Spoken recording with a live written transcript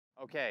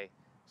Okay,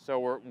 so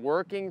we're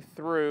working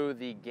through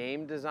the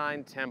game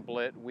design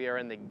template. We are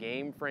in the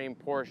game frame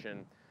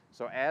portion.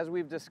 So as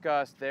we've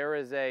discussed, there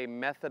is a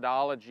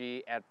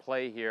methodology at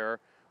play here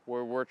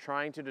where we're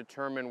trying to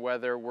determine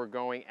whether we're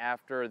going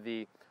after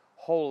the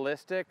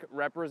holistic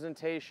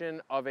representation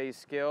of a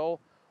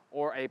skill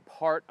or a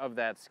part of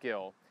that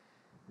skill.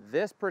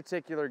 This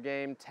particular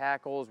game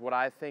tackles what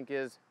I think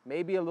is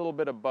maybe a little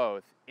bit of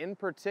both. In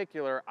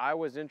particular, I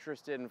was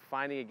interested in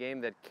finding a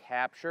game that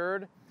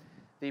captured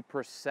the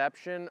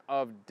perception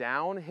of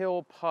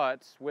downhill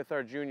putts with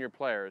our junior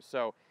players.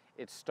 So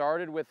it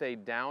started with a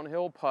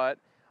downhill putt,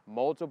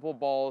 multiple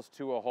balls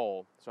to a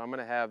hole. So I'm going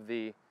to have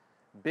the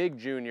big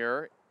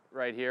junior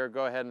right here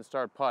go ahead and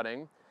start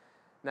putting.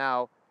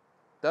 Now,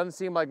 doesn't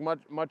seem like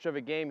much of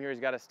a game here. He's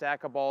got a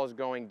stack of balls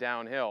going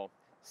downhill.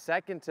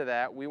 Second to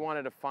that, we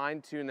wanted to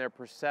fine-tune their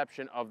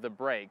perception of the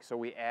break, so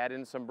we add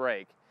in some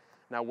break.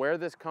 Now, where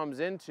this comes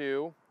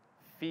into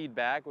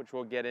feedback, which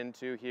we'll get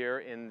into here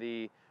in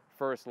the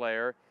first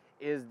layer,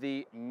 is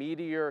the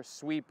Meteor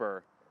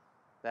sweeper.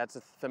 That's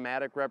a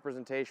thematic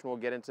representation. We'll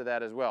get into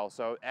that as well.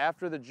 So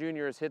after the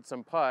juniors hit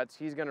some putts,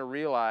 he's going to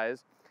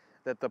realize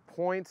that the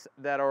points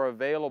that are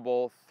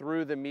available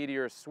through the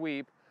Meteor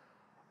sweep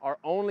are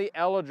only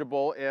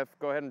eligible if,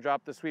 go ahead and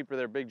drop the sweeper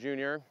there, big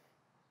junior,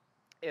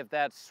 if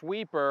that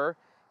sweeper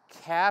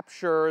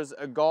captures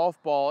a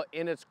golf ball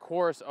in its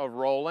course of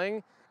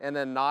rolling and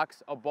then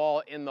knocks a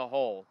ball in the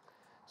hole.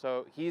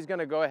 So he's going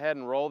to go ahead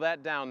and roll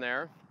that down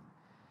there.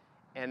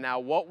 And now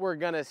what we're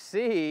going to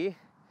see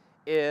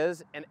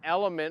is an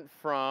element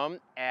from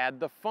Add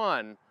the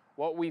Fun.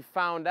 What we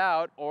found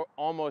out, or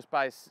almost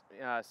by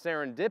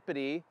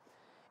serendipity,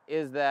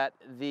 is that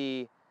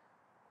the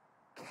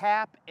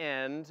cap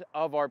end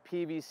of our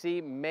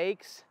PVC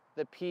makes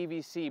the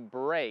PVC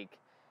break.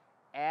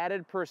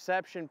 Added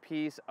perception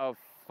piece of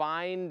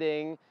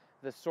finding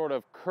the sort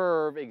of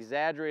curve,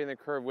 exaggerating the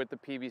curve with the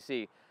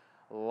PVC.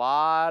 A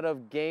lot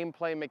of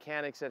gameplay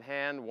mechanics at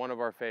hand, one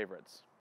of our favorites.